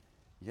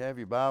You have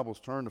your Bibles,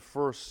 turn to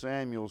 1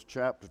 Samuel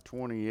chapter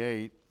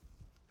 28.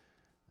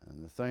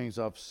 And the things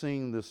I've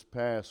seen this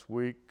past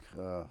week,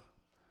 I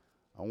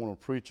want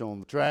to preach on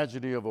the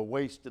tragedy of a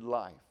wasted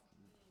life.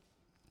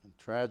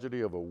 The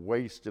tragedy of a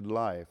wasted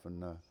life.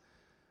 And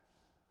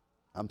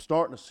I'm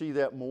starting to see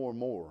that more and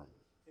more.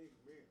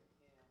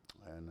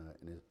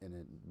 And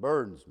it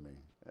burdens me.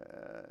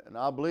 And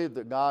I believe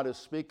that God is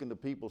speaking to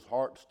people's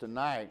hearts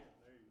tonight,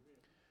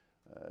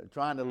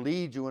 trying to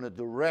lead you in a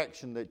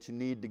direction that you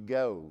need to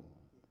go.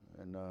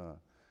 And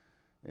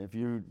if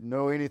you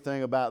know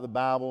anything about the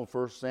Bible,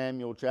 1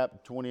 Samuel chapter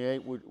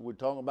 28, we're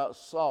talking about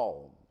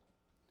Saul.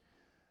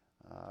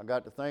 I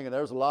got to thinking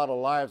there's a lot of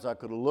lives I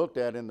could have looked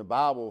at in the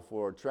Bible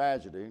for a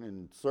tragedy,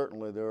 and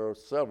certainly there are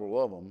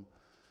several of them.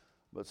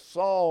 But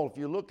Saul, if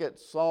you look at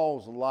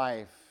Saul's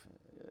life,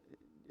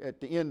 at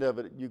the end of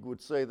it, you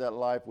would say that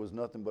life was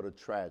nothing but a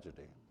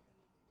tragedy.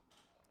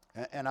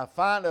 And I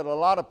find that a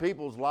lot of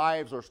people's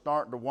lives are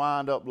starting to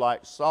wind up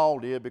like Saul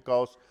did,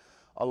 because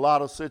a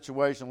lot of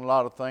situations, a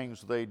lot of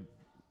things they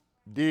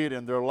did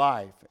in their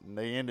life, and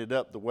they ended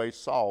up the way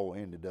Saul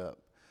ended up.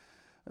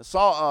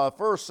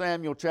 1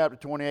 Samuel chapter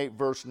 28,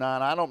 verse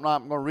 9. I'm not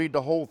going to read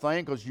the whole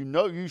thing, because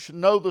you should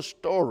know the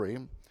story.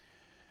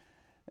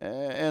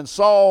 And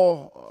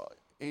Saul,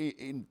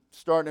 he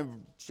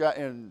starting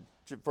in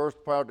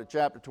first part of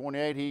chapter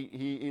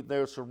 28,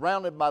 they're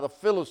surrounded by the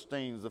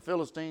Philistines. The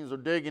Philistines are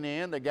digging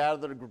in. They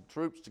gather the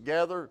troops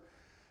together,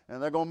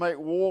 and they're going to make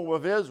war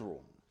with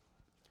Israel.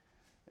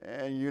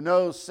 And you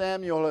know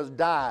Samuel has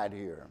died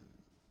here.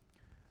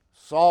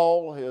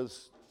 Saul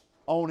is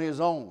on his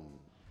own.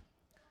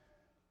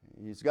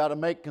 He's got to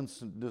make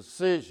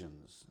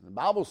decisions. The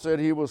Bible said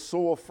he was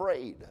so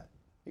afraid.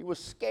 He was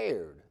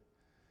scared.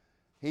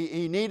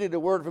 He needed a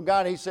word from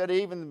God. He said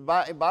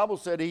the Bible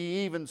said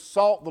he even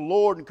sought the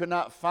Lord and could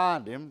not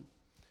find him.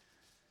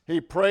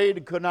 He prayed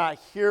and could not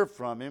hear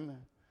from him.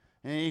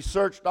 And he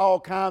searched all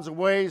kinds of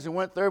ways and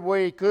went every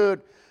way he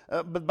could.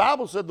 But the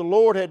Bible said the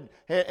Lord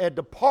had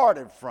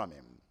departed from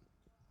him.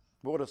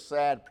 What a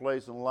sad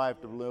place in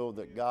life to live,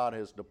 that God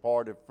has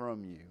departed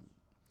from you.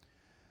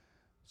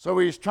 So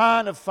he's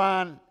trying to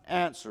find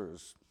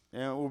answers.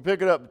 And we'll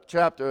pick it up,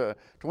 chapter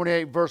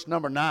 28, verse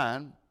number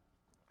 9.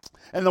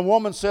 And the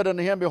woman said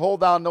unto him, Behold,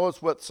 thou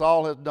knowest what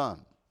Saul has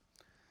done,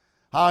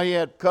 how he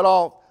had cut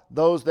off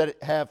those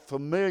that have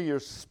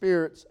familiar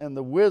spirits and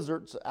the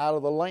wizards out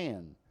of the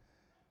land.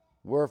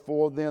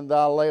 Wherefore then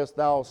layest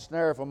thou a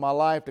snare for my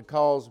life to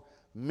cause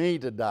me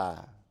to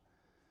die.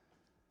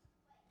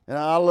 And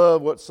I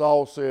love what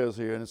Saul says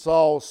here. And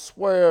Saul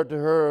sware to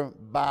her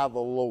by the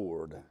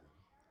Lord,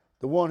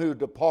 the one who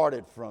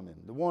departed from him,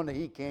 the one that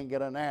he can't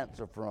get an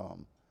answer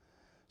from,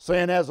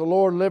 saying, As the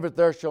Lord liveth,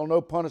 there shall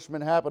no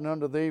punishment happen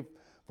unto thee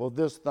for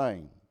this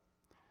thing.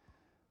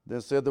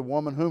 Then said the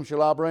woman, Whom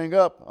shall I bring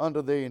up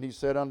unto thee? And he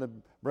said,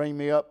 Bring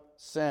me up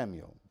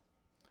Samuel.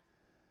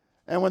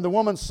 And when the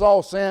woman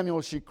saw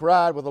Samuel, she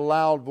cried with a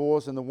loud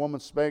voice. And the woman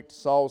spake to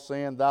Saul,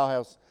 saying,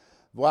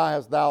 Why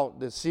hast thou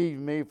deceived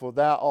me? For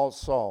thou art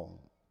Saul.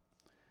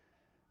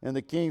 And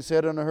the king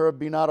said unto her,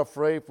 Be not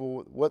afraid,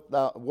 for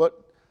what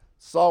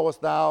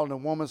sawest thou? And the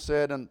woman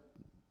said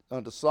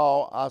unto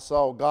Saul, I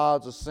saw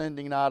gods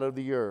ascending out of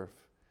the earth.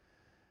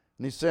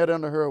 And he said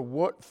unto her,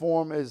 What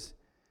form is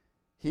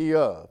he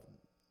of?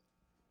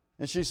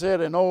 And she said,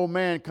 An old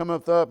man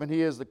cometh up, and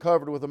he is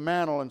covered with a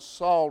mantle. And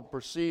Saul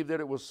perceived that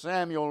it was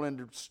Samuel,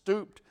 and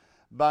stooped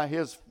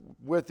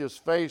with his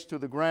face to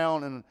the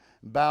ground, and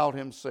bowed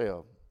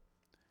himself.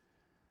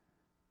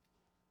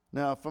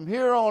 Now, from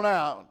here on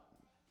out,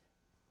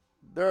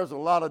 there's a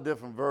lot of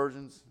different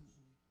versions,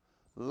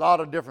 a lot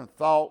of different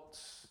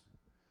thoughts.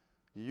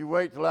 You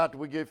wait till after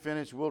we get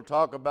finished, we'll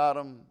talk about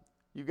them.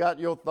 You got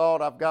your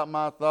thought, I've got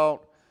my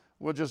thought.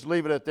 We'll just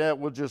leave it at that.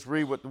 We'll just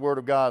read what the Word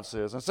of God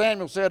says. And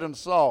Samuel said unto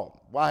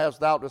Saul, Why hast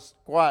thou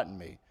disquieted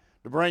me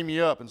to bring me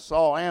up? And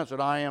Saul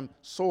answered, I am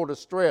sore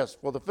distressed,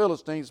 for the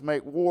Philistines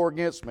make war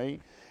against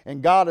me,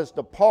 and God has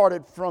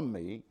departed from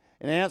me,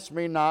 and answered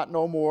me not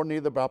no more,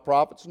 neither by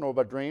prophets nor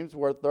by dreams.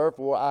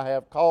 Therefore I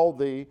have called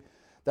thee,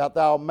 that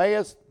thou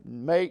mayest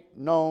make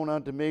known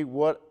unto me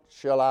what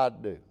shall I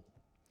do.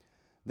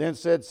 Then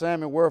said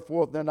Samuel,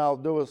 Wherefore then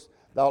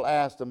thou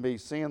asked of me,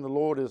 seeing the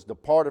Lord is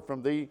departed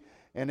from thee,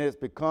 and is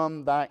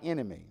become thy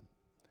enemy.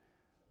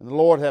 And the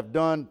Lord hath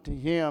done to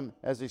him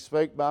as he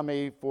spake by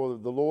me, for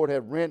the Lord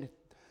hath rent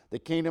the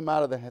kingdom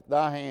out of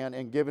thy hand,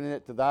 and given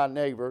it to thy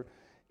neighbor,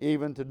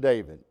 even to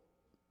David.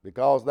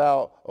 Because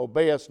thou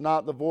obeyest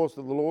not the voice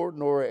of the Lord,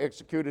 nor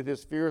executed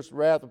his fierce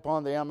wrath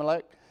upon the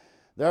Amalek,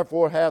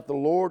 therefore hath the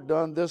Lord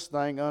done this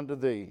thing unto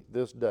thee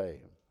this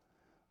day.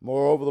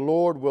 Moreover, the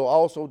Lord will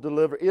also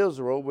deliver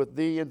Israel with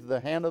thee into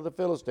the hand of the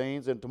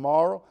Philistines, and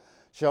tomorrow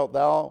shalt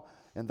thou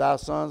and thy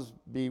sons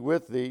be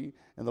with thee,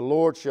 and the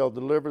Lord shall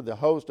deliver the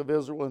host of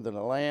Israel into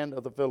the land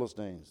of the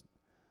Philistines.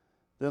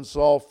 Then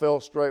Saul fell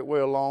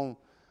straightway all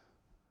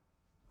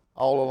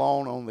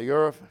alone on the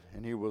earth,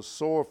 and he was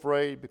sore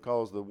afraid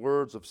because of the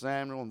words of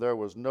Samuel, and there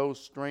was no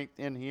strength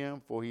in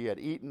him, for he had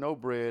eaten no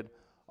bread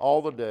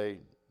all the day,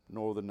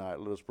 nor the night.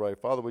 Let us pray.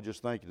 Father, we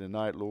just thank you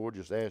tonight, Lord.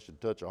 Just ask you to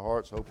touch our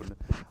hearts,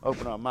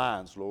 open our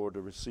minds, Lord,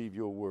 to receive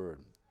your word.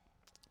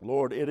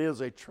 Lord, it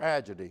is a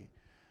tragedy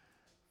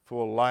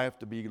for a life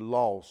to be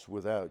lost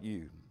without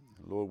you.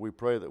 Lord, we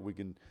pray that we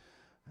can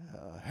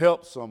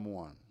help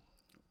someone,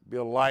 be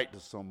a light to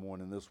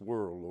someone in this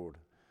world, Lord,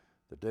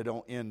 that they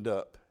don't end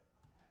up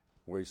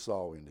where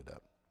Saul ended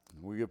up.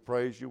 And we give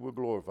praise you, we'll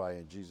glorify you.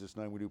 In Jesus'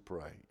 name we do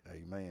pray.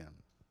 Amen.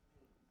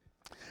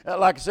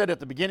 Like I said at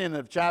the beginning of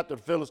the chapter,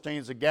 the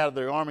Philistines had gathered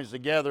their armies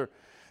together,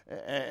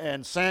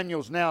 and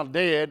Samuel's now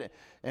dead,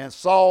 and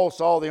Saul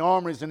saw the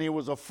armies and he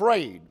was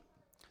afraid.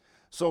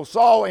 So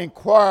Saul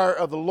inquired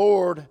of the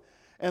Lord,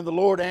 and the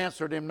Lord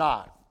answered him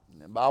not.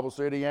 The Bible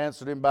said he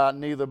answered him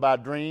neither by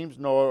dreams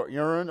nor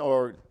Urim,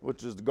 or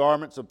which is the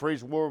garments of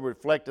priest wore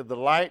reflected the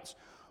lights,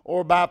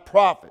 or by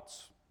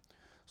prophets.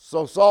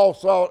 So Saul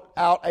sought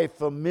out a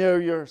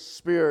familiar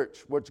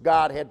spirit which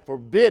God had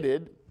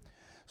forbidden.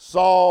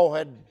 Saul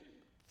had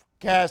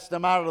cast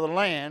them out of the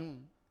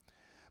land.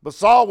 But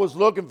Saul was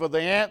looking for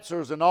the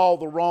answers in all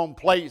the wrong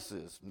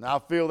places. And I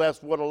feel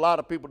that's what a lot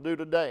of people do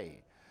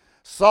today.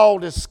 Saul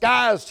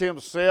disguised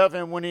himself,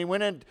 and when he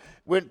went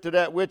to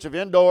that witch of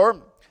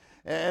Endor,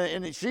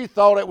 and she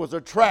thought it was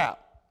a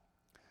trap.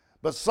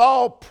 But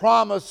Saul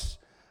promised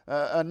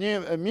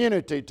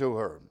immunity to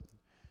her.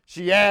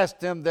 She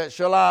asked him that,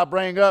 shall I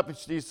bring up? And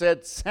he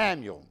said,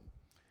 Samuel.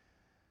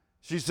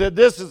 She said,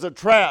 this is a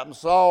trap. And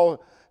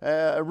Saul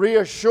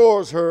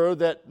reassures her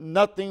that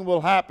nothing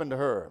will happen to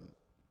her.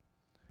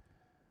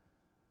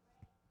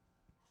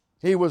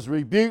 He was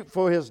rebuked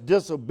for his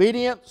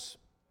disobedience,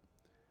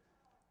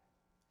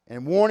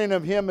 and warning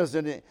of him as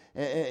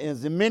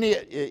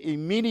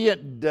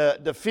immediate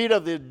defeat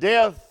of the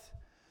death.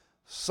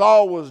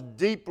 Saul was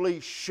deeply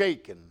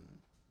shaken.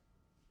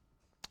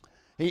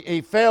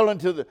 He fell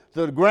into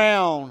the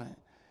ground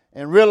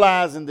and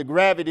realizing the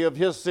gravity of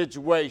his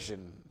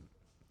situation.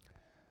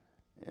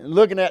 And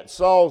looking at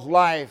Saul's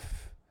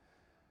life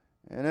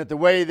and at the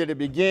way that it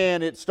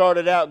began, it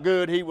started out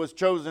good. He was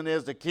chosen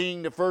as the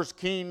king, the first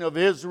king of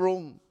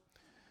Israel.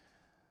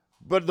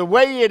 But the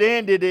way it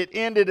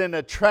ended in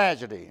a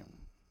tragedy.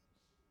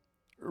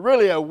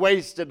 Really a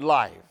wasted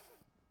life.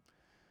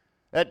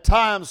 At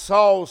times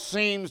Saul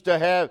seems to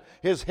have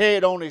his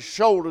head on his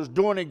shoulders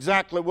doing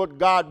exactly what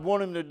God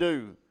wanted him to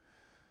do.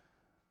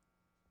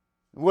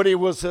 What he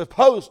was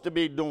supposed to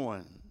be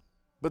doing.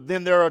 But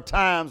then there are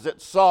times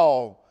that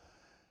Saul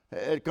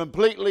had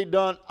completely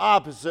done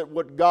opposite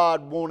what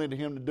God wanted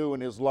him to do in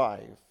his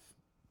life.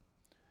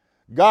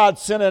 God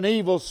sent an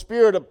evil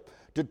spirit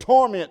to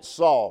torment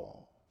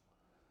Saul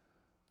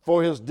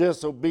for his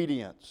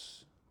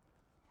disobedience.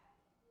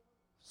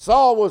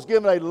 Saul was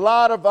given a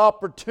lot of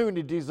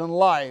opportunities in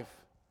life,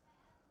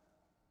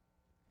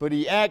 but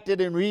he acted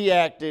and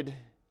reacted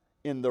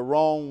in the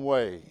wrong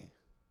way.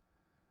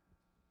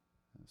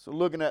 So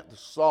looking at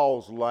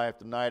Saul's life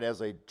tonight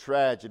as a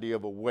tragedy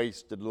of a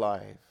wasted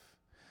life.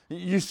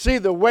 You see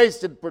the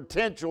wasted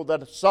potential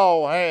that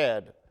Saul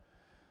had.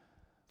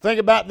 Think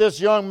about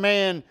this young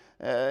man.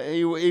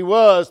 He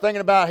was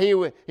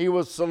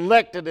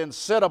selected and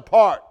set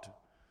apart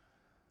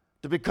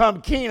to become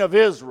king of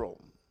Israel.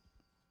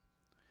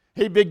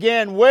 He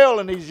began well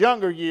in his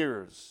younger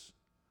years.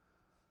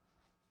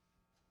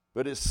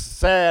 But it's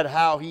sad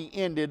how he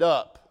ended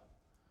up.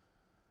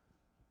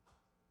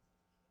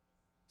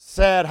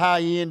 Sad how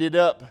he ended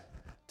up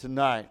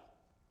tonight.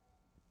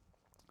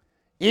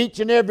 Each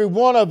and every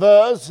one of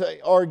us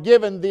are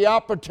given the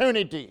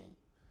opportunity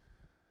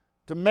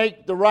to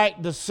make the right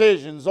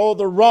decisions or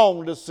the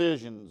wrong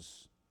decisions.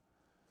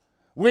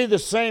 We the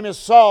same as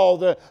Saul.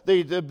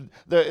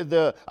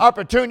 The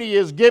opportunity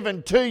is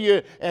given to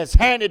you, it's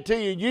handed to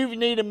you. You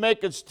need to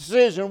make a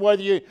decision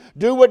whether you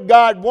do what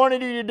God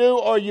wanted you to do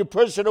or you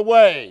push it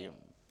away.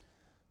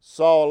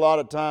 Saul a lot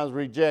of times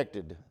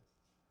rejected.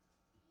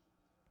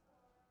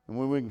 And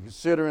when we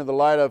consider in the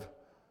light of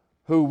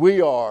who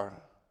we are,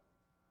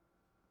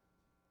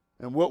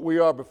 and what we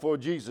are before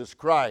Jesus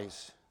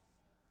Christ,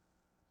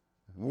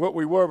 and what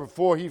we were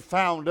before He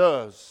found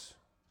us,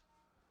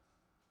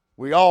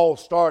 we all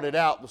started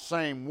out the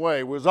same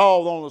way. We was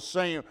all on the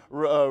same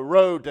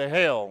road to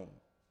hell.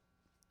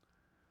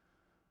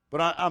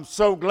 But I'm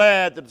so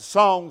glad that the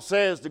song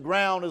says the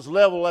ground is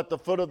level at the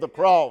foot of the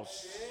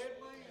cross.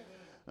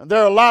 And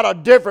there are a lot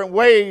of different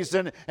ways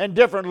and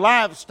different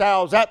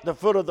lifestyles at the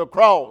foot of the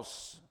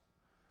cross.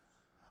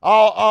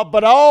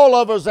 But all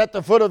of us at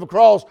the foot of the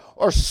cross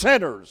are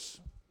sinners.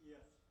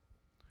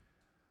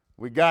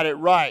 We got it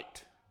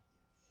right.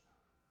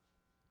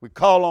 We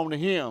call on to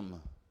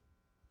Him.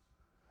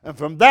 And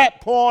from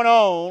that point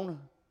on,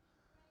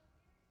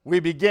 we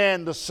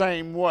began the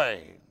same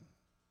way.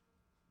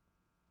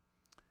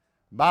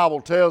 The Bible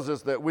tells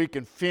us that we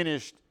can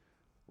finish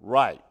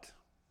right.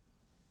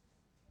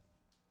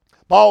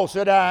 Paul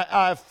said,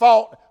 I have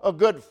fought a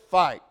good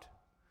fight.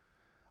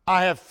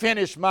 I have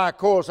finished my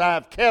course. I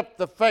have kept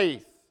the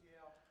faith.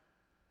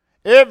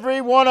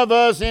 Every one of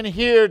us in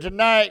here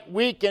tonight,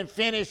 we can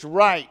finish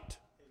right.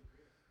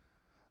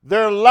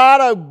 There are a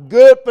lot of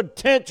good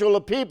potential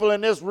of people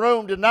in this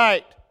room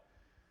tonight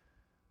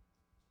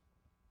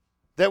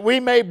that we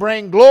may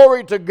bring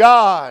glory to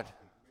God,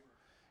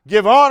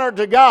 give honor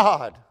to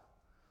God.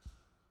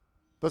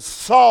 But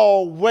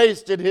Saul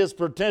wasted his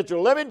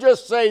potential. Let me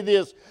just say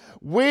this.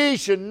 We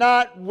should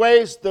not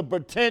waste the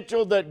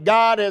potential that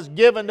God has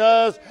given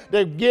us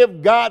to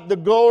give God the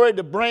glory,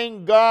 to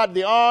bring God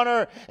the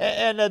honor,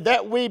 and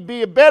that we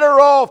be better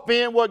off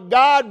being what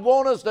God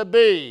wants us to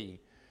be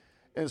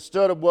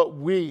instead of what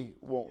we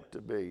want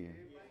to be.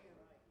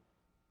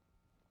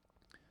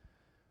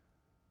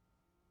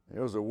 It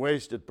was a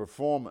wasted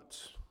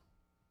performance.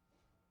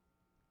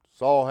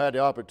 Saul had the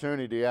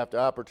opportunity after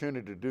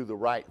opportunity to do the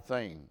right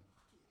thing.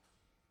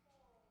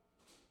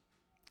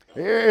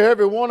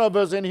 Every one of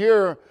us in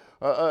here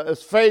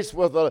is faced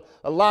with a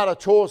lot of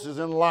choices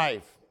in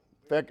life.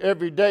 In fact,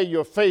 every day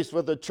you're faced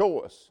with a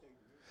choice.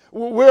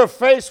 We're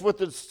faced with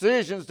the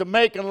decisions to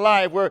make in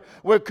life.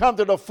 We've come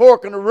to the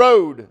fork in the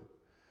road.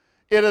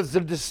 It is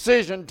the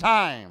decision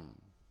time.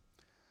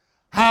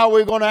 How are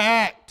we going to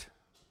act?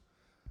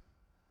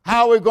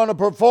 How are we going to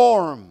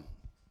perform?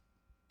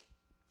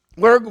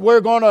 We're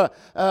going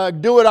to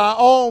do it our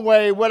own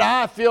way, what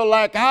I feel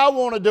like I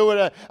want to do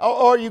it,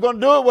 or you're going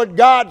to do it what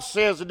God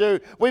says to do.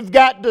 We've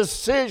got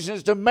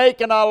decisions to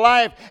make in our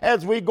life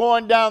as we're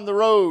going down the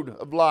road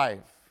of life.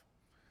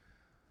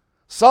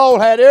 Saul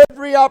had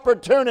every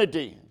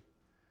opportunity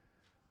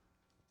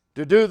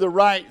to do the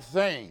right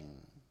thing.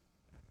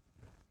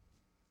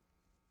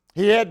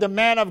 He had the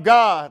man of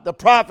God, the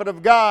prophet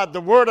of God,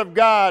 the word of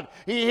God.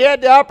 He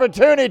had the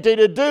opportunity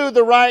to do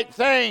the right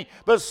thing,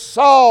 but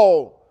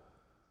Saul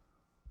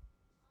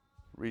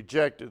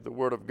rejected the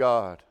word of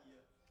God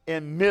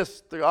and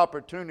missed the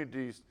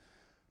opportunities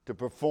to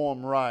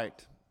perform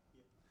right.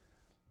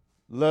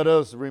 Let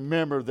us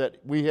remember that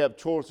we have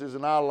choices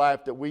in our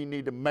life that we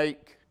need to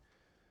make.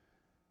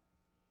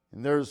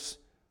 And there's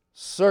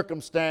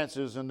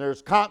circumstances and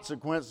there's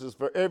consequences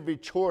for every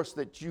choice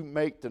that you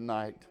make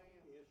tonight.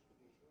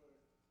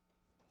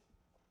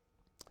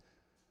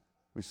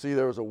 We see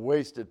there was a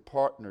wasted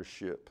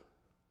partnership.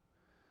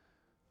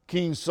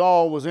 King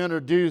Saul was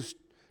introduced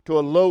to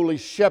a lowly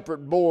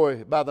shepherd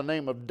boy by the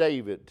name of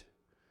David.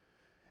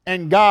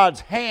 And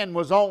God's hand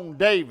was on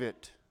David.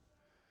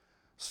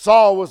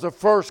 Saul was the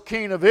first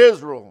king of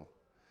Israel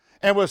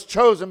and was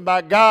chosen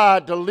by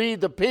God to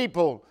lead the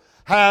people.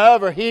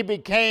 However, he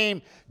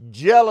became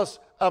jealous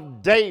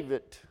of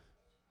David.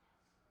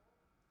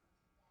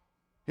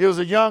 He was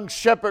a young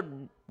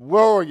shepherd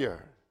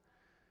warrior.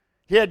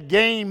 He had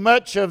gained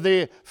much of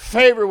the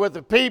favor with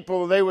the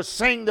people. They would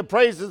sing the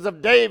praises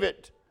of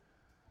David.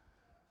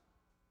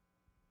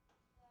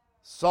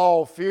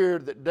 Saul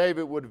feared that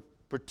David would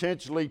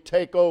potentially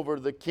take over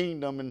the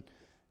kingdom, and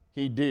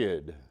he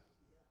did.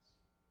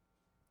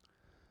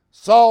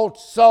 Saul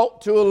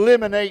sought to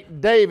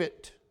eliminate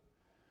David.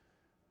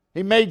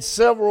 He made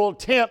several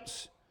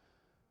attempts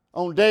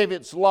on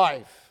David's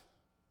life.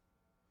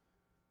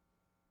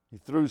 He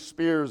threw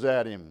spears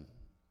at him,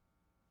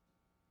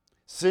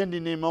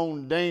 sending him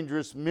on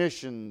dangerous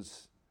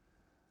missions.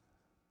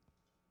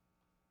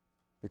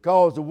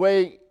 Because the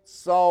way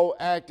Saul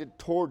acted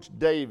towards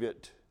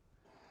David,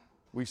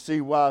 we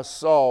see why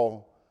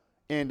Saul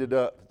ended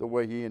up the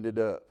way he ended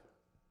up.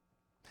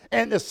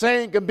 And the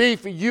same can be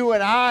for you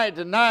and I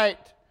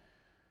tonight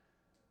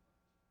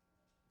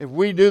if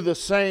we do the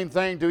same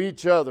thing to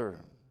each other.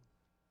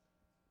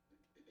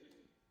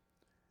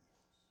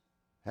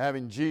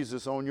 Having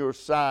Jesus on your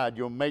side,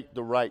 you'll make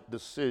the right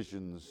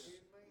decisions.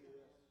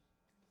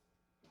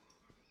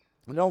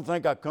 I don't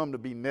think I come to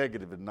be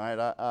negative tonight.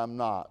 I'm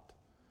not.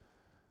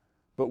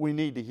 But we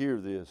need to hear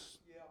this.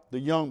 The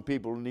young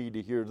people need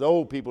to hear. The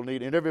old people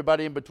need, and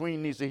everybody in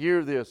between needs to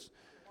hear this.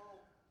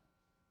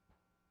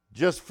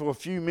 Just for a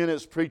few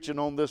minutes preaching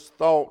on this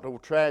thought of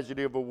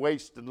tragedy of a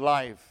wasted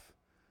life.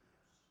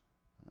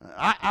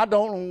 I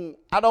don't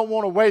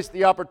want to waste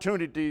the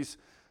opportunities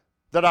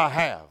that I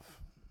have.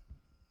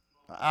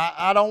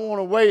 I don't want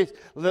to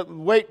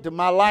wait till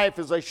my life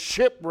is a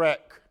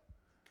shipwreck.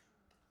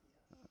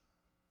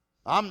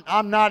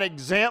 I'm not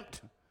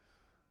exempt.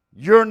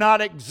 You're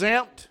not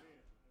exempt.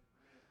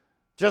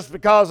 Just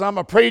because I'm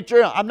a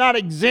preacher, I'm not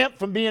exempt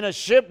from being a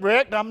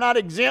shipwreck. I'm not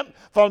exempt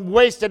from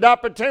wasted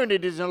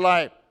opportunities in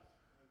life.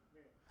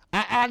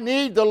 I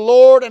need the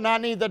Lord and I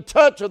need the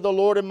touch of the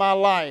Lord in my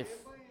life.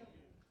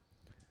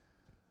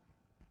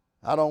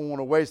 I don't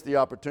want to waste the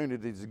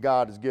opportunities that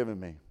God has given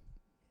me.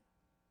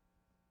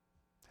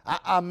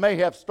 I may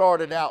have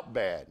started out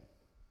bad.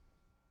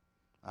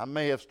 I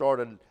may have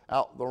started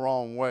out the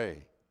wrong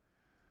way,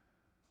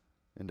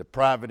 in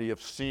depravity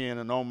of sin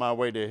and on my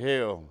way to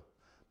hell.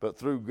 But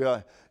through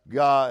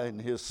God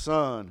and His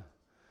Son,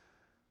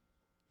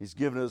 He's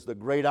given us the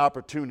great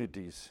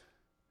opportunities.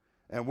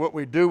 And what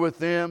we do with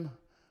them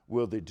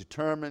will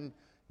determine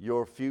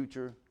your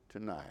future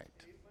tonight.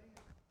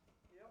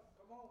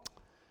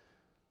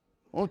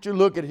 Won't you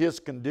look at his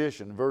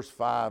condition, verse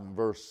 5 and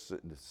verse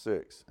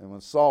 6. And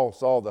when Saul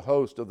saw the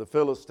host of the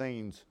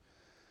Philistines,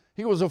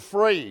 he was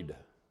afraid,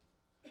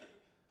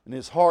 and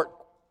his heart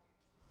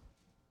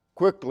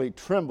quickly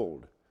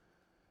trembled.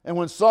 And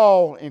when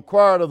Saul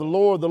inquired of the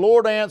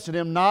Lord answered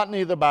him not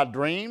neither by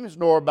dreams,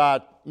 nor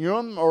by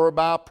Urim, or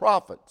by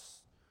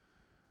prophets.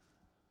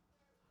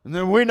 And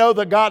then we know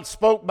that God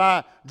spoke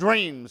by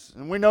dreams,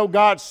 and we know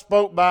God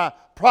spoke by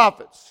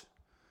prophets.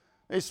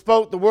 He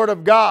spoke the word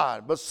of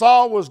God, but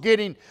Saul was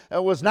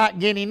not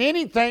getting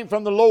anything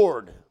from the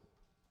Lord.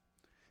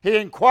 He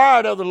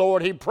inquired of the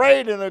Lord. He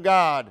prayed unto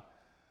God.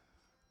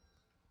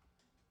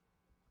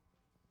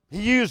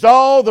 He used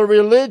all the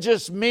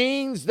religious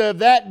means of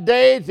that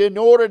day in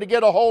order to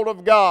get a hold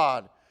of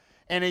God.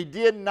 And he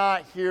did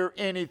not hear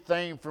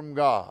anything from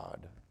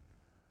God.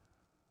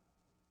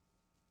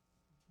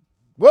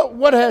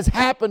 What has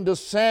happened to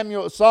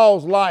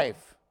Saul's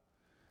life?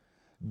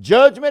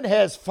 Judgment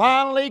has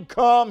finally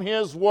come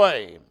his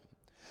way.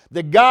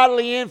 The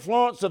godly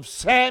influence of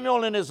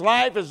Samuel in his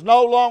life is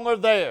no longer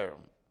there.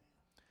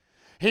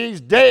 He's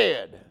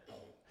dead.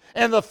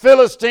 And the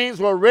Philistines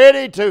were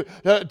ready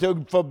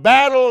for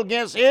battle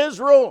against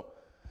Israel.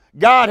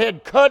 God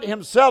had cut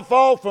himself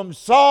off from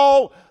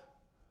Saul.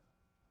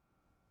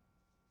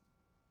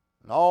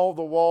 And all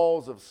the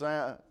walls of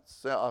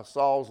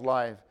Saul's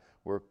life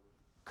were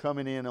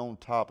coming in on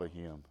top of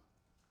him.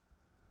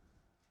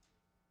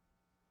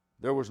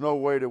 There was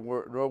nowhere to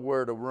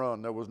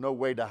run. There was no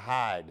way to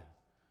hide.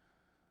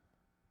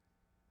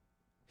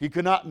 He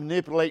could not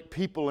manipulate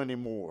people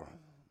anymore.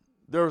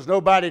 There was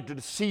nobody to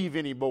deceive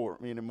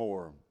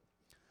anymore.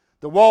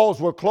 The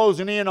walls were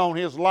closing in on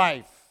his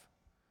life.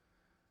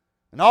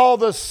 And all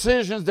the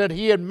decisions that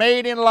he had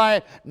made in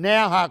life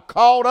now had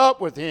caught up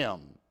with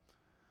him.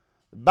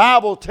 The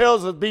Bible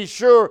tells us, be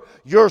sure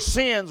your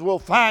sins will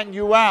find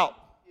you out.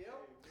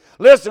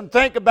 Listen,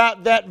 think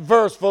about that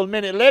verse for a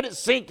minute. Let it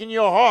sink in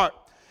your heart.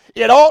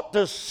 It ought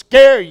to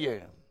scare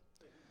you.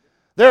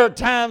 There are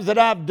times that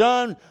I've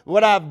done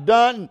what I've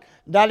done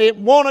that I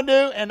didn't want to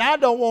do, and I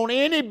don't want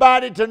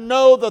anybody to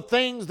know the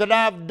things that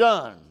I've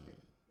done.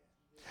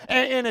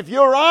 And if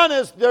you're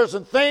honest, there's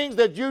some things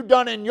that you've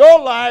done in your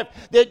life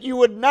that you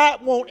would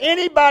not want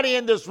anybody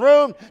in this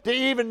room to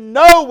even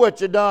know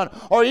what you've done,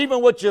 or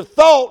even what you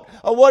thought,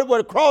 or what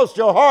would cross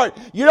your heart.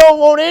 You don't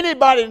want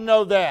anybody to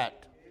know that.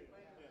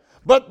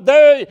 But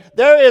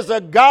there is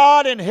a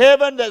God in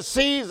heaven that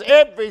sees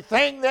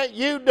everything that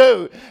you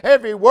do.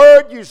 Every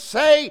word you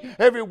say,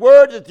 every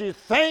word that you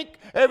think,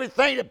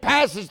 everything that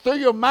passes through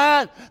your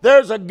mind.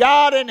 There's a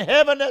God in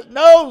heaven that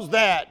knows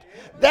that.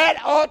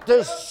 That ought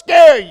to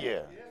scare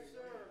you.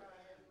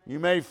 You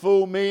may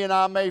fool me and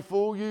I may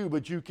fool you,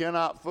 but you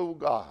cannot fool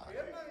God.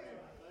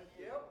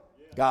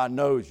 God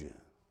knows you.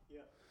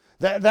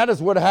 That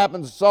is what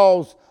happened to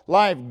Saul's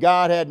life.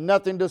 God had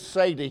nothing to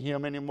say to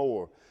him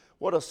anymore.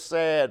 What a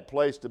sad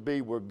place to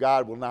be where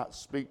God will not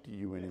speak to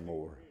you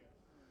anymore.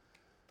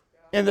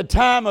 In the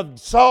time of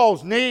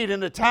Saul's need, in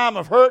the time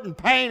of hurt and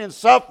pain and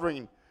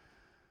suffering.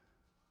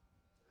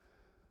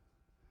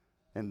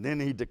 And then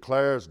he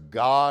declares,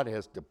 God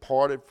has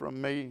departed from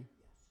me.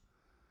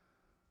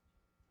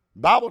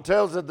 The Bible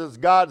tells us that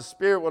God's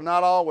Spirit will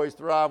not always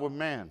thrive with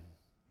man.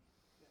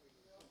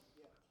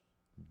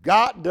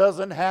 God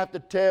doesn't have to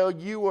tell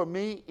you or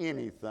me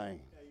anything.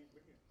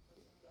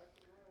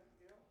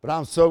 But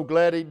I'm so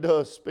glad He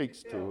does speak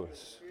to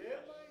us.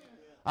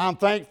 I'm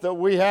thankful that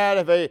we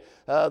have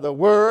the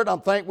Word.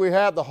 I'm thankful we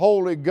have the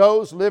Holy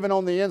Ghost living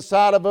on the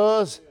inside of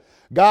us.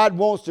 God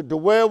wants to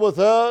dwell with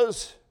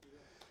us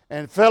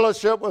and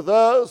fellowship with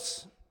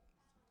us.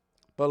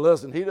 But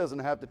listen, He doesn't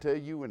have to tell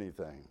you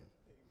anything.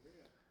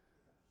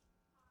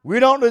 We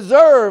don't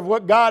deserve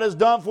what God has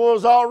done for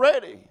us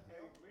already.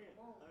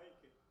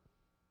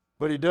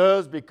 But He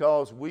does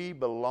because we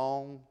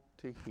belong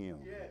to Him.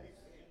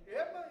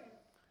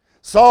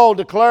 Saul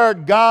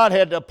declared God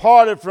had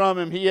departed from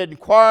him. He had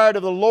inquired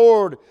of the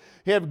Lord.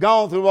 He had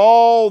gone through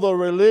all the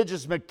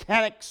religious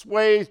mechanics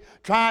ways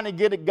trying to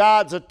get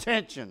God's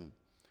attention.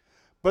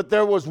 But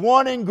there was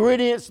one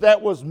ingredient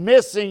that was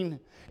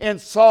missing in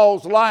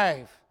Saul's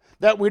life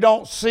that we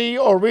don't see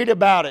or read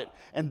about it,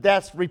 and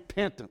that's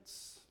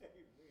repentance.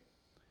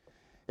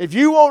 If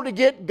you want to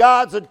get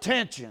God's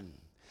attention,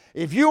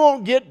 if you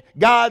want to get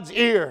God's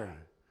ear,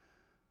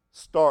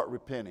 start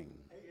repenting.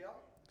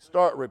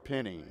 Start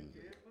repenting.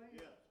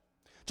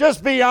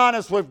 Just be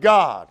honest with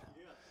God.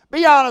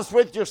 Be honest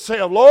with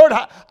yourself. Lord,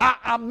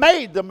 I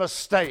made the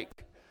mistake.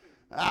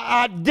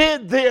 I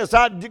did this.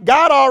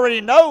 God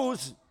already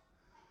knows.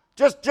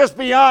 Just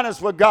be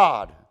honest with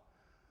God.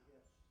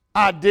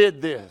 I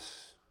did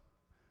this.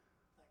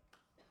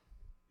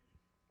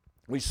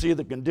 We see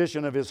the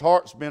condition of his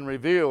heart's been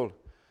revealed.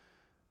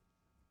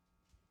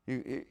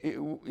 He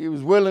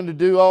was willing to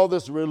do all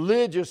this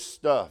religious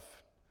stuff,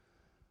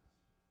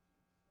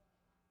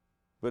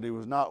 but he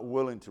was not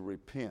willing to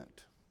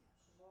repent.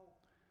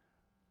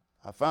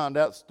 I found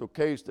that's the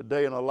case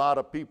today in a lot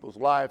of people's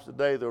lives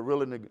today. They're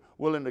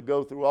willing to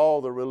go through all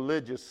the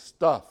religious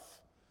stuff.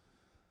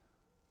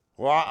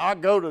 Well, I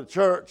go to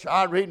church,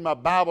 I read my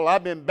Bible,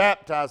 I've been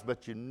baptized,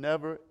 but you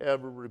never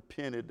ever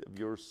repented of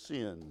your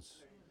sins.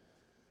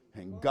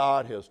 And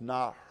God has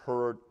not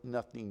heard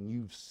nothing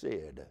you've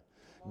said.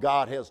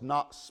 God has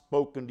not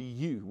spoken to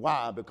you.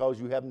 Why? Because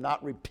you have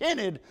not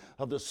repented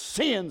of the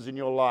sins in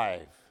your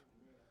life.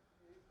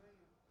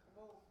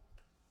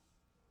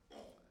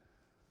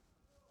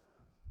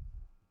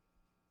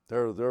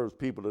 There's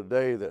people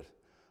today that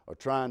are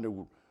trying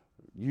to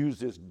use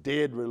this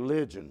dead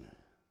religion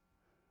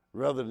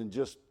rather than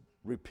just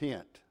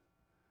repent.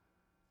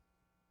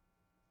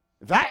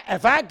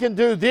 If I can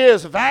do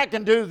this, if I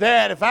can do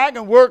that, if I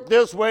can work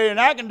this way and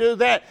I can do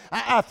that,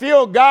 I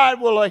feel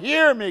God will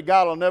hear me.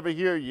 God will never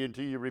hear you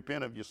until you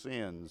repent of your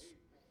sins.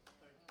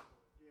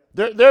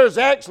 There's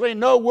actually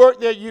no work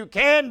that you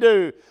can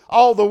do.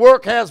 All the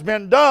work has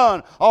been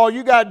done. All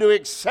you got to do is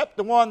accept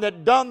the one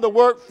that done the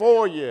work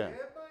for you.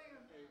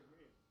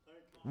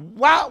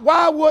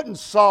 Why wouldn't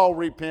Saul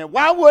repent?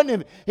 Why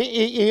wouldn't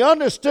he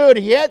understood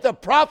he had the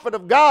prophet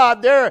of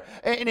God there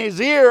in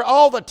his ear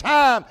all the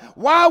time.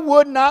 Why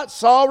would not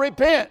Saul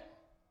repent?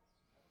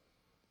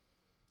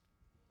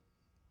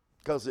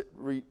 Because it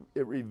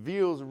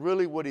reveals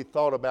really what he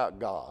thought about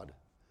God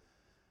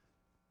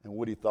and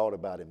what he thought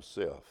about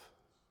himself.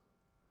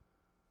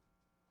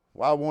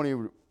 Why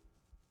won't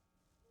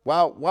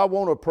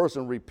a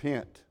person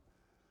repent?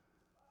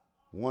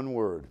 One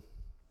word: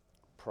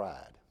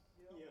 pride.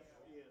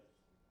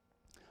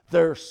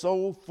 They're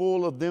so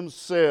full of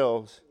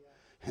themselves,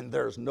 and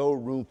there's no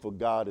room for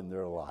God in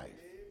their life.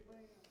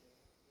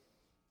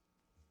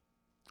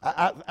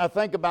 I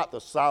think about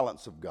the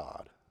silence of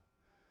God.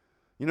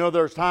 You know,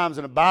 there's times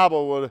in the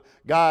Bible where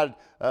God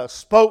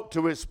spoke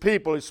to his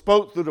people. He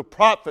spoke through the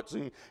prophets,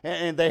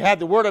 and they had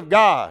the word of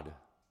God.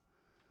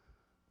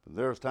 But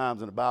there's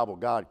times in the Bible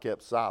God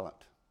kept silent.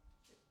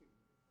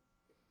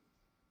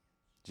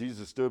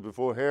 Jesus stood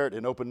before Herod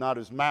and opened not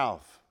his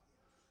mouth.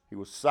 He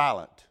was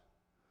silent.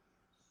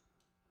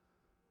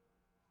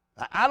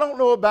 I don't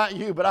know about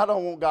you, but I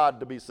don't want God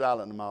to be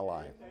silent in my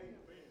life.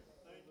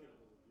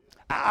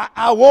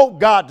 I want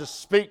God to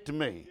speak to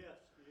me.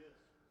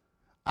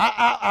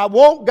 I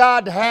want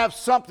God to have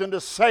something to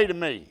say to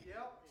me.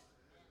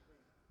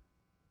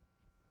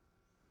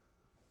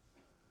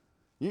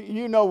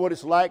 You know what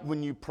it's like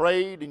when you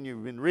prayed and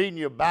you've been reading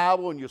your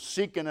Bible and you're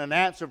seeking an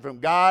answer from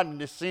God,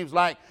 and it seems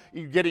like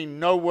you're getting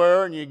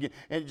nowhere, and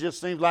it just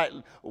seems like,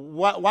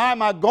 why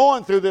am I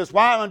going through this?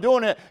 Why am I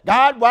doing it?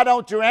 God, why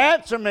don't you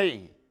answer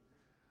me?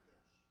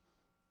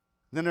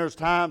 Then there's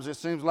times it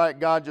seems like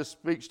God just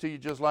speaks to you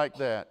just like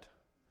that.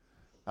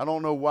 I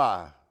don't know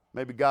why.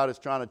 Maybe God is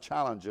trying to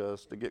challenge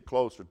us to get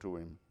closer to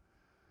him.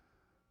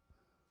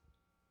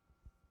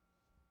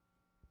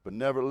 But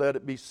never let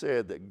it be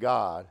said that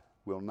God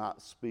will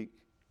not speak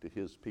to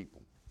his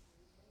people,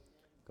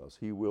 because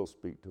he will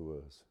speak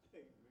to us.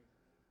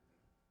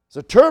 It's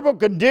a terrible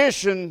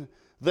condition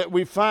that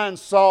we find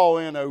Saul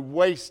in, a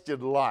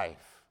wasted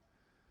life.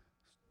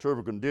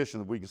 Terrible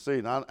condition that we can see.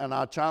 And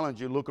I challenge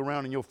you, look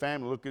around in your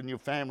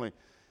family,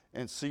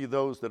 and see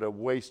those that have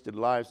wasted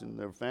lives in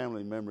their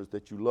family members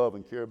that you love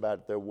and care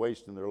about. They're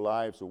wasting their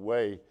lives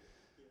away.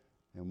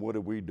 And what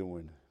are we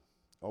doing?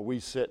 Are we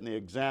setting the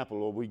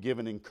example? Are we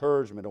giving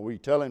encouragement? Are we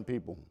telling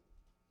people?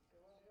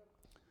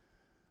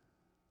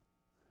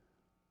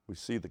 We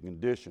see the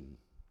condition.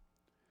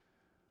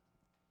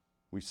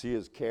 We see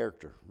his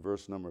character.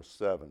 Verse number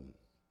 7.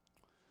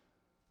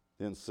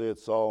 Then said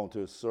Saul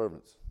unto his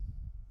servants,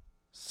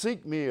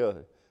 Seek me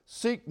a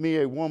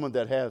woman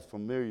that has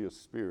familiar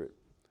spirit.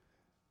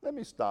 Let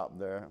me stop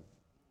there.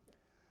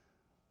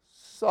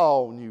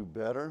 Saul knew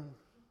better.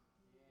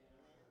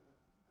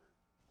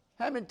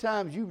 How many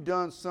times you've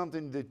done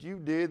something that you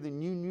did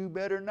and you knew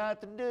better not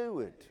to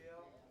do it,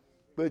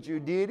 but you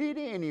did it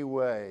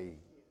anyway?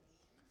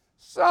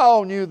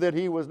 Saul knew that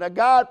he was. Now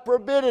God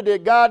forbid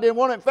it. God didn't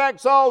want it. In fact,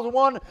 Saul's the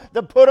one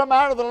that put him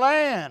out of the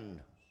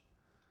land.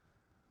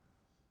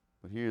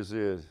 But here's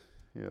it,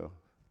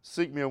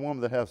 Seek me a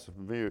woman that has a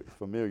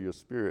familiar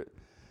spirit,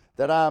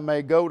 that I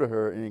may go to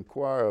her and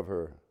inquire of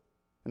her.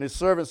 And his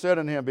servant said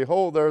unto him,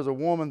 Behold, there is a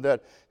woman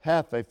that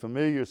hath a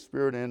familiar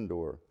spirit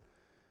indoor.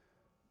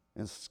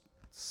 And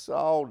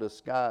Saul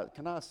disguised.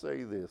 Can I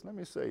say this? Let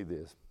me say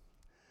this.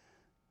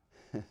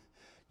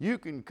 You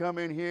can come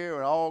in here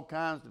in all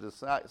kinds of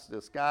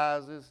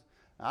disguises.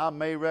 I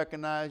may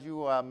recognize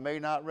you or I may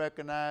not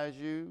recognize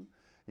you.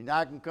 And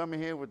I can come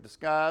in here with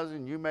disguises,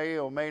 and you may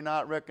or may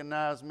not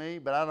recognize me,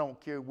 but I don't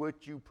care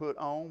what you put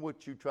on,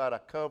 what you try to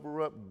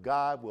cover up,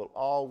 God will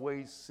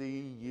always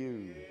see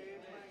you.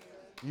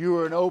 You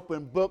are an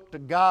open book to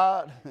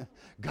God.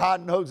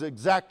 God knows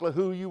exactly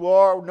who you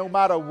are, no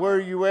matter where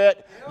you're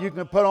at. You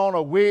can put on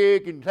a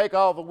wig and take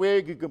off a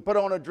wig. You can put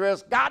on a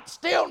dress. God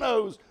still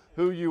knows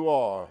who you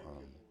are.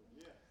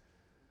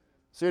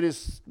 So he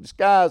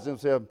disguised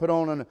himself, put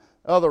on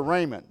other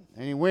raiment,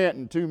 and he went,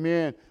 and two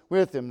men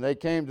with him. They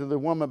came to the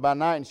woman by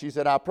night, and she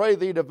said, I pray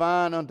thee,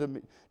 divine unto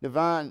me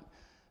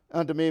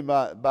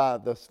by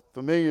the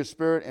familiar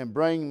spirit, and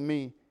bring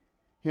me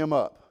him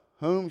up.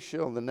 Whom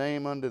shall the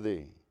name unto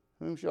thee?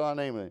 Whom shall I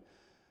name thee?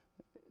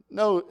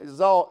 No,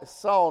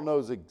 Saul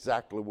knows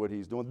exactly what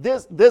he's doing.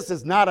 This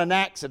is not an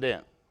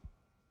accident.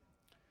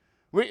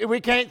 We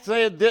can't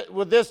say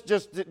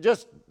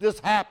this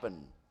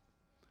happened.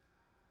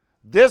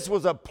 This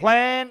was a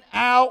planned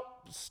out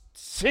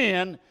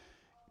sin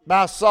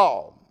by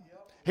Saul.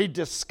 He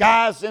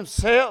disguised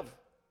himself.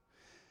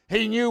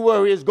 He knew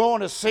where he was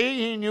going to see.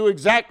 He knew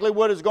exactly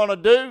what he was going to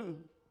do.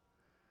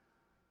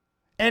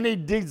 And he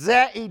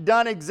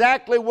done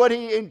exactly what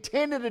he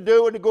intended to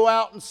do and to go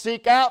out and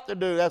seek out to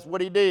do. That's what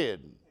he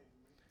did.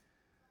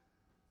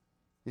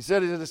 He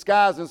said he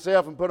disguised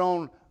himself and put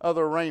on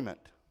other raiment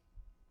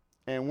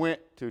and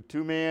went to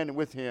two men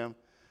with him,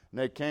 and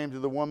they came to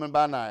the woman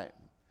by night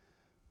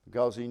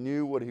because he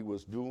knew what he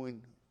was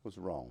doing was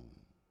wrong.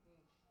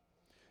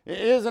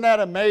 Isn't that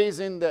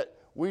amazing that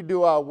we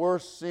do our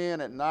worst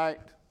sin at night?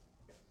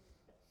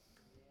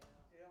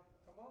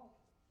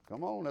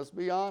 Come on, let's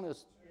be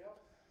honest.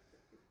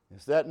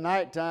 It's that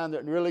nighttime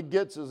that really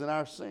gets us in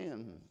our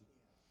sin.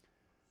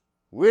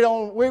 We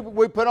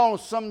put on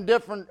some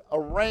different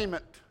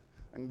arraignment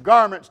and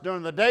garments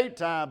during the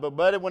daytime, but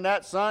buddy, when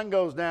that sun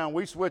goes down,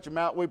 we switch them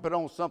out, we put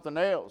on something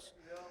else.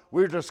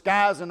 We're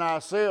disguising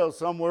ourselves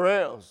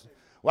somewhere else.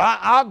 Well,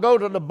 I'll go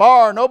to the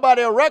bar.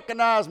 Nobody will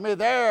recognize me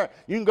there.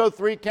 You can go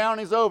 3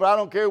 counties over. I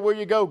don't care where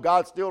you go.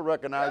 God still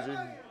recognizes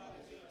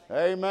you.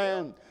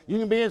 Amen. You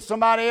can be in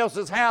somebody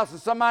else's house, in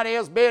somebody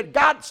else's bed.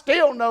 God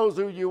still knows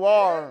who you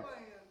are.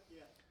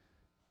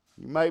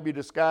 You may be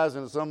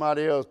disguising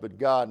somebody else, but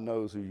God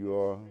knows who you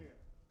are.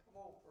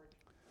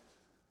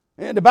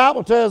 And the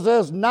Bible tells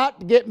us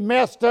not to get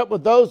messed up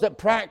with those that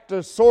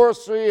practice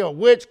sorcery or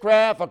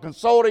witchcraft or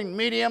consulting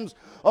mediums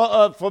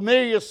or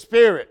familiar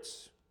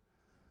spirits.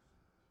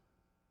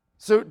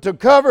 So to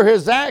cover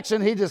his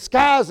action, he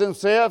disguised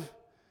himself.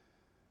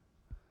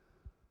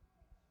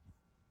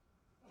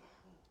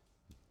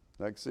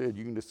 Like I said,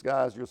 you can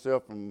disguise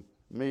yourself from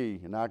me,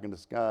 and I can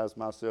disguise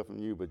myself from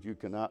you, but you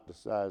cannot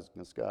disguise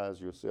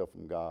yourself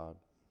from God.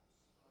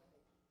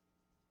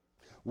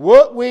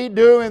 What we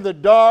do in the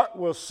dark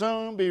will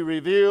soon be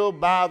revealed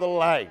by the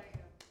light.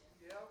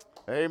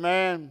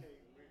 Amen.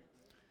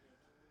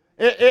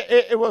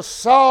 It was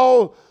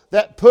Saul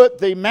that put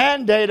the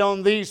mandate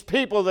on these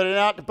people that are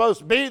not supposed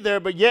to be there,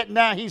 but yet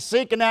now he's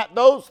seeking out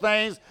those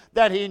things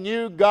that he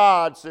knew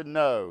God said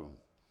no.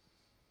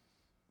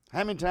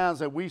 How many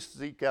times have we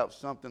seek out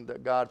something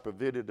that God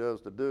permitted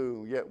us to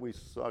do, yet we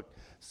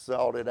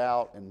sought it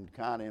out and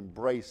kind of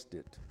embraced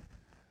it,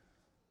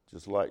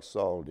 just like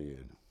Saul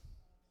did?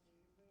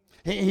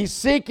 He's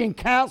seeking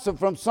counsel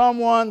from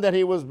someone that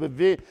he was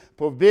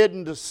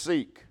forbidden to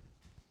seek.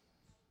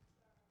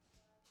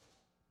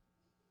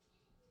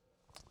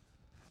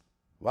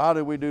 Why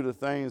do we do the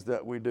things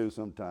that we do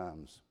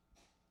sometimes?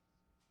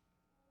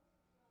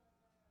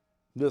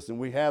 Listen,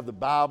 we have the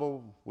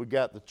Bible, we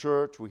got the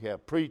church, we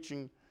have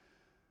preaching.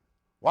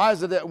 Why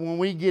is it that when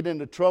we get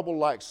into trouble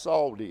like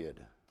Saul did,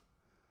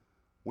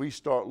 we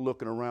start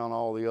looking around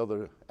all the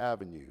other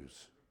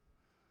avenues?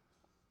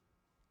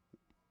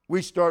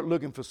 We start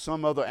looking for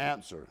some other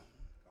answer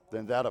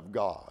than that of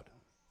God.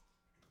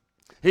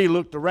 He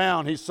looked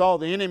around. He saw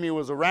the enemy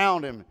was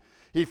around him.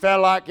 He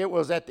felt like it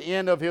was at the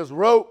end of his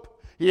rope.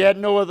 He had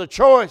no other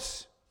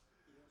choice.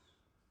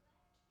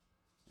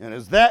 And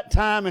as that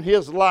time in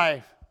his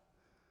life,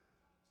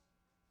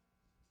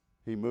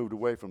 he moved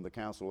away from the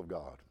counsel of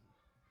God.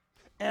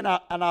 And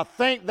I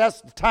think that's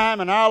the time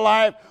in our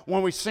life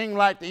when we seem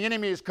like the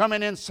enemy is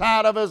coming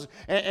inside of us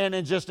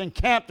and just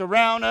encamped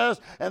around us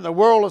and the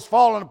world is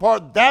falling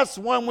apart. That's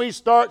when we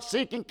start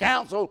seeking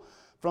counsel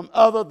from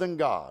other than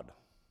God.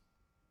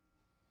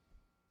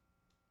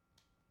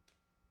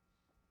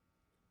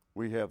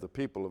 We have the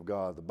people of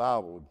God, the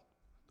Bible,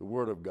 the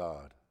Word of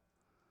God,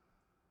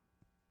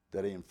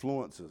 that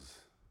influences.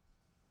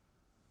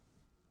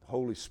 The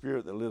Holy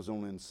Spirit that lives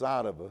on the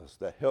inside of us,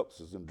 that helps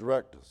us and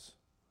directs us.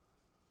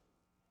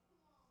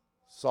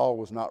 Saul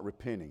was not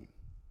repenting.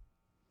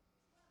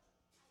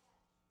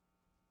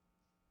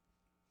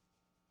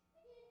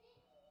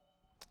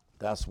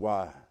 That's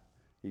why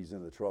he's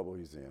in the trouble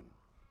he's in.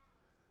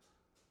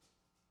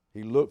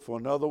 He looked for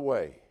another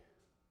way.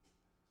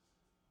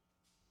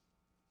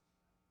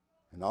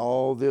 And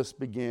all this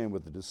began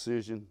with the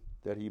decision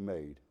that he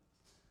made.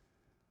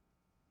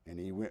 And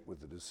he went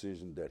with the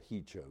decision that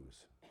he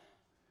chose.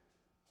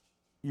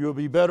 You'll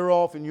be better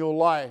off in your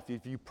life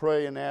if you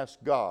pray and ask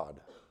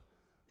God,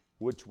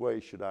 which way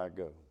should I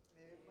go?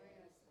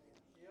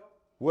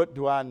 What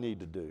do I need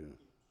to do?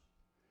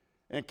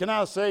 And can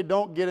I say,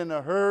 don't get in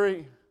a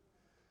hurry,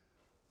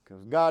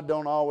 because God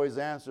don't always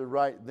answer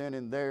right then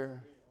and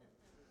there.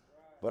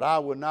 But I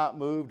would not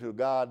move till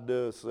God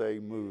does say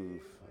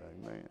move.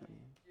 Amen.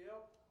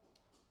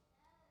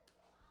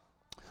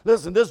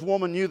 Listen, this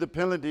woman knew the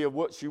penalty of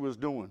what she was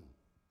doing.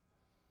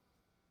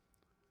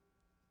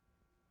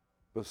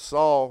 But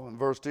Saul, in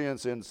verse 10,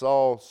 said,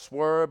 Saul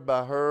swore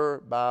by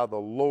her by the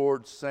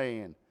Lord,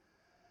 saying,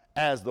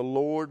 as the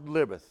Lord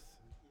liveth,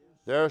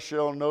 there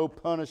shall no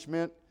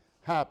punishment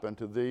happen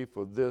to thee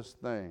for this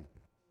thing.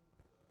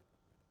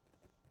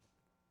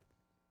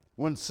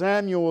 When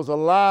Samuel was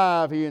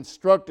alive, he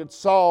instructed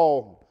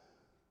Saul,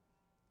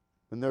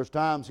 and there's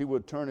times he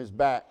would turn his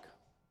back.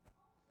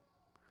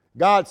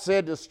 God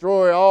said,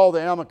 destroy all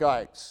the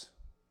Amalekites.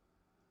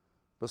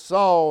 But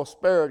Saul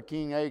spared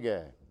King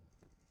Agag.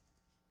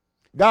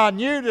 God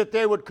knew that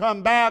they would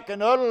come back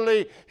and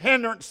utterly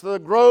hindrance the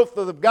growth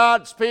of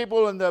God's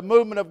people and the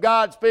movement of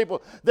God's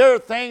people. There are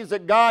things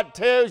that God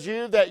tells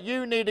you that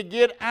you need to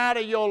get out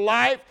of your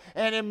life,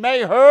 and it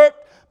may hurt,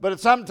 but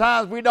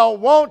sometimes we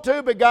don't want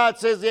to, but God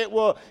says it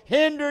will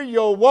hinder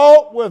your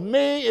walk with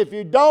me if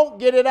you don't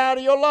get it out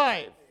of your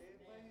life.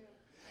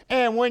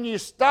 And when you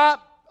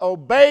stop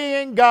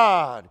obeying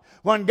God,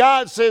 when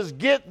God says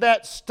get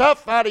that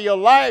stuff out of your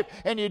life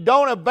and you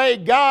don't obey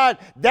God,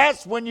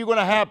 that's when you're going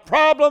to have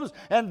problems,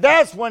 and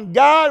that's when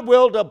God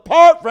will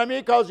depart from you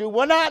because you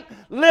will not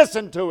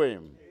listen to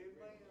Him.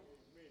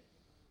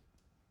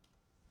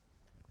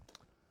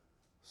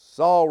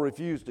 Saul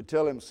refused to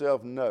tell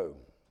himself no.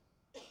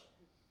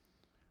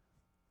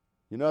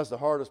 You know, that's the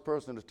hardest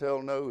person to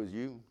tell no is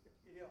you.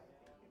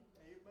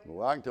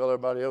 Well, I can tell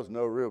everybody else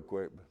no real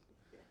quick,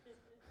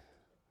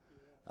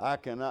 but I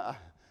cannot.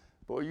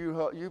 Boy,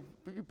 you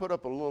put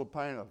up a little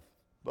pan of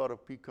butter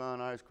pecan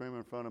ice cream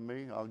in front of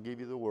me, I'll give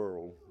you the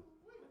world.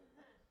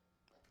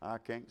 I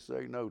can't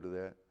say no to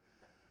that.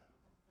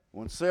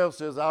 When self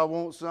says I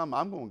want something,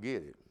 I'm going to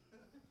get it.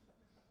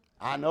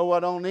 I know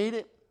I don't need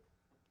it,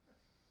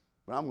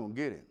 but I'm going to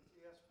get it.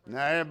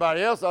 Now,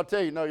 everybody else, I'll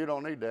tell you, no, you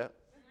don't need that.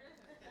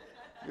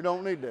 You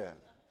don't need that.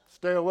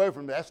 Stay away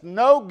from that. That's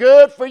no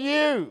good for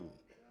you.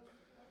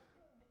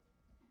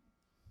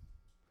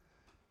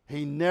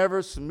 He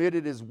never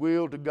submitted his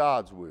will to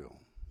God's will.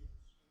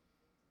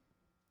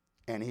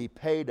 And he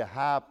paid a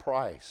high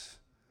price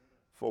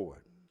for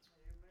it.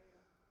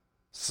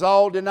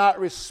 Saul did not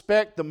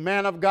respect the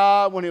man of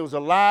God when he was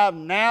alive.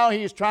 Now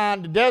he's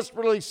trying to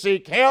desperately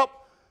seek help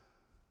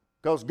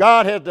because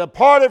God has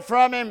departed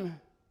from him.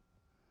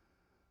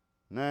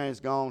 Now he's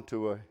gone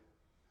to a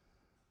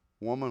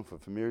woman with a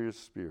familiar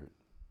spirit.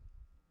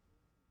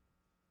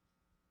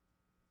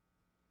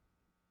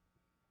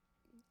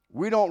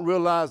 We don't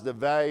realize the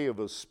value of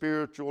a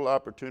spiritual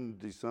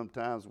opportunity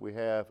sometimes we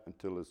have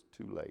until it's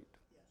too late.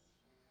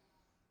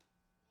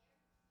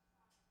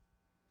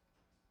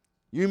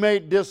 You may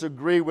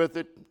disagree with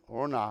it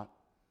or not.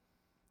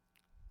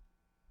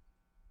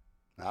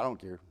 I don't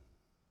care.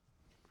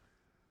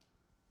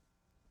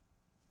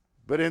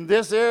 But in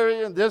this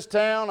area, in this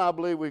town, I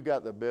believe we've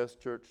got the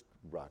best church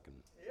rocking.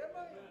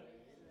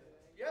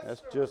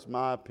 That's just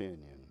my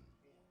opinion.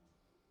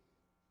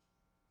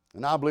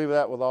 And I believe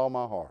that with all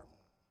my heart.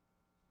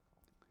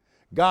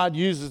 God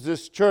uses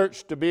this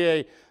church to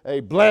be a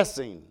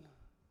blessing,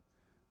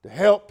 to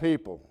help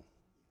people.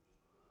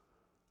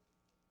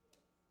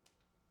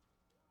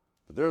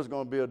 But there's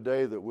going to be a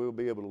day that we'll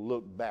be able to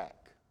look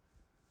back.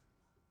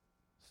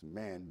 Say,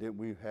 man, didn't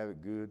we have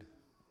it good?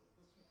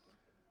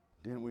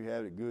 Didn't we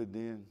have it good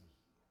then?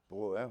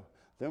 Boy,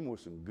 them were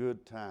some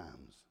good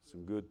times.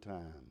 Some good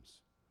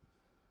times.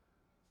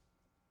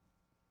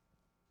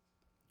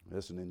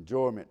 Listen,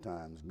 enjoyment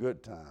times,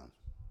 good times.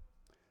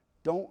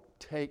 Don't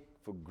take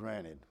for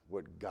granted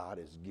what God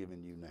has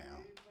given you now.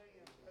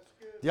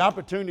 The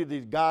opportunity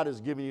that God has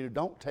given you,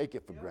 don't take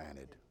it for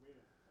granted.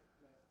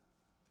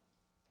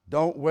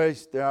 Don't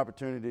waste the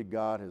opportunity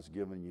God has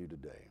given you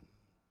today.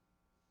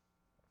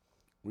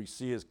 We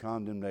see his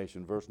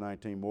condemnation. Verse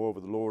 19, moreover,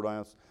 the Lord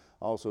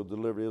also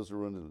delivered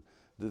Israel into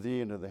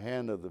thee into the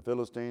hand of the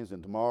Philistines,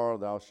 and tomorrow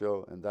thou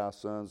shalt and thy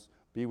sons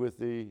be with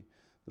thee.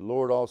 The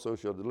Lord also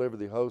shall deliver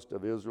the host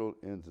of Israel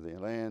into the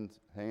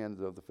hands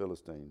of the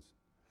Philistines.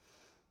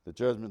 The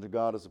judgment of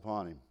God is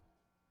upon him.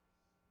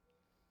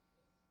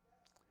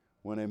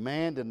 When a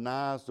man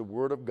denies the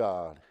word of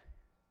God,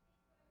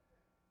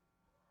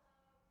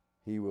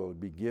 he will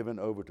be given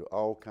over to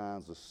all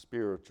kinds of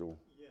spiritual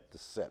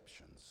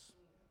deceptions.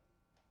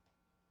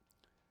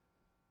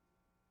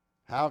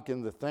 How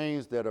can the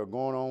things that are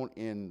going on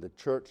in the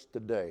church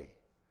today,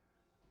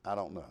 I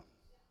don't know.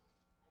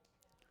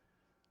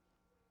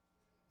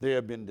 They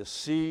have been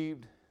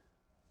deceived.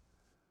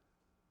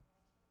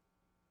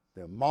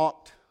 They're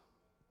mocked.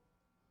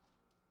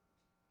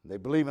 They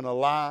believe in a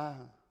lie.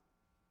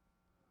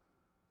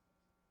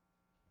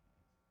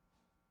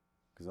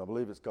 Because I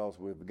believe it's because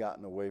we've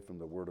gotten away from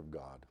the Word of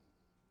God.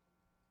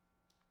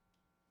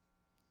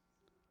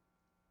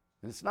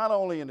 And it's not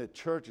only in the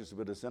churches,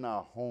 but it's in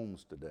our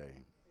homes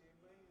today.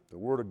 The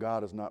Word of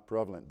God is not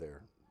prevalent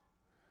there.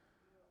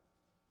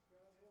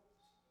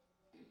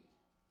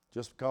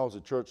 Just because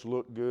the church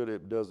looked good,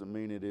 it doesn't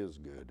mean it is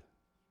good.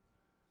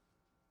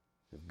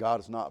 If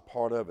God is not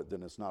part of it,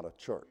 then it's not a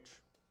church.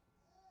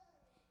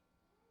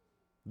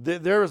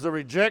 There is a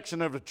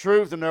rejection of the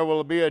truth, and there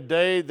will be a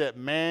day that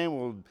man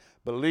will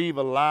believe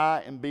a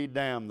lie and be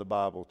damned, the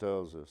Bible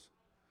tells us.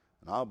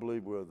 And I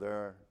believe we're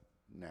there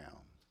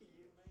now.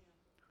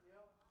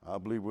 I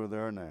believe we're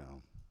there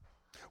now.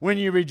 When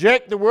you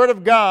reject the Word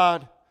of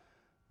God,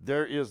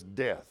 there is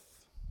death.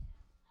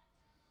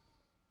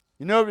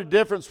 You know the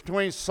difference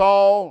between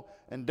Saul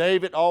and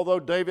David, although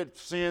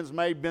David's sins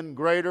may have been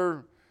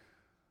greater.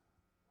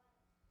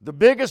 The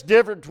biggest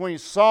difference between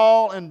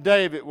Saul and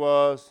David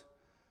was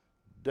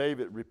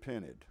David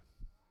repented.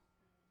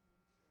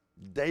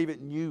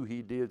 David knew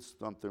he did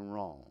something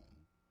wrong,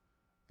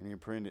 and he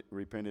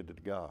repented to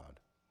God.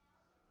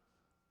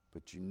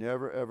 But you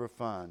never ever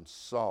find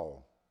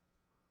Saul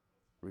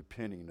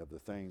repenting of the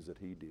things that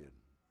he did.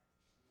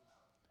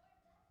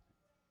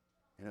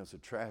 And it's a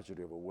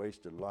tragedy of a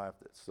wasted life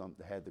that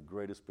had the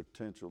greatest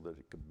potential that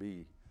it could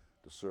be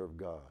to serve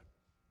God.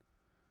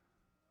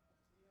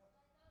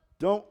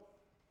 Don't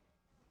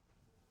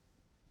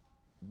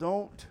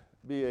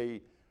be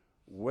a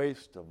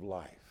waste of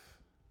life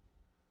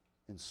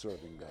in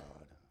serving God.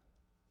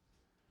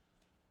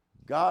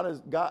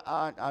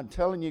 I'm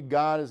telling you,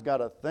 God has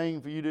got a thing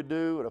for you to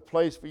do and a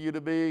place for you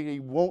to be. He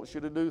wants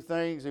you to do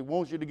things. He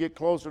wants you to get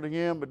closer to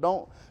Him, but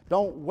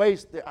don't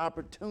waste the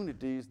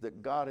opportunities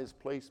that God has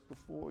placed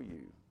before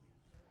you,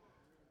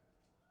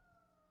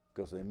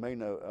 because they may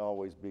not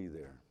always be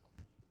there,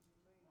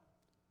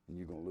 and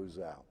you're going to lose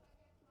out.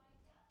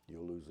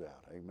 You'll lose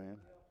out. Amen.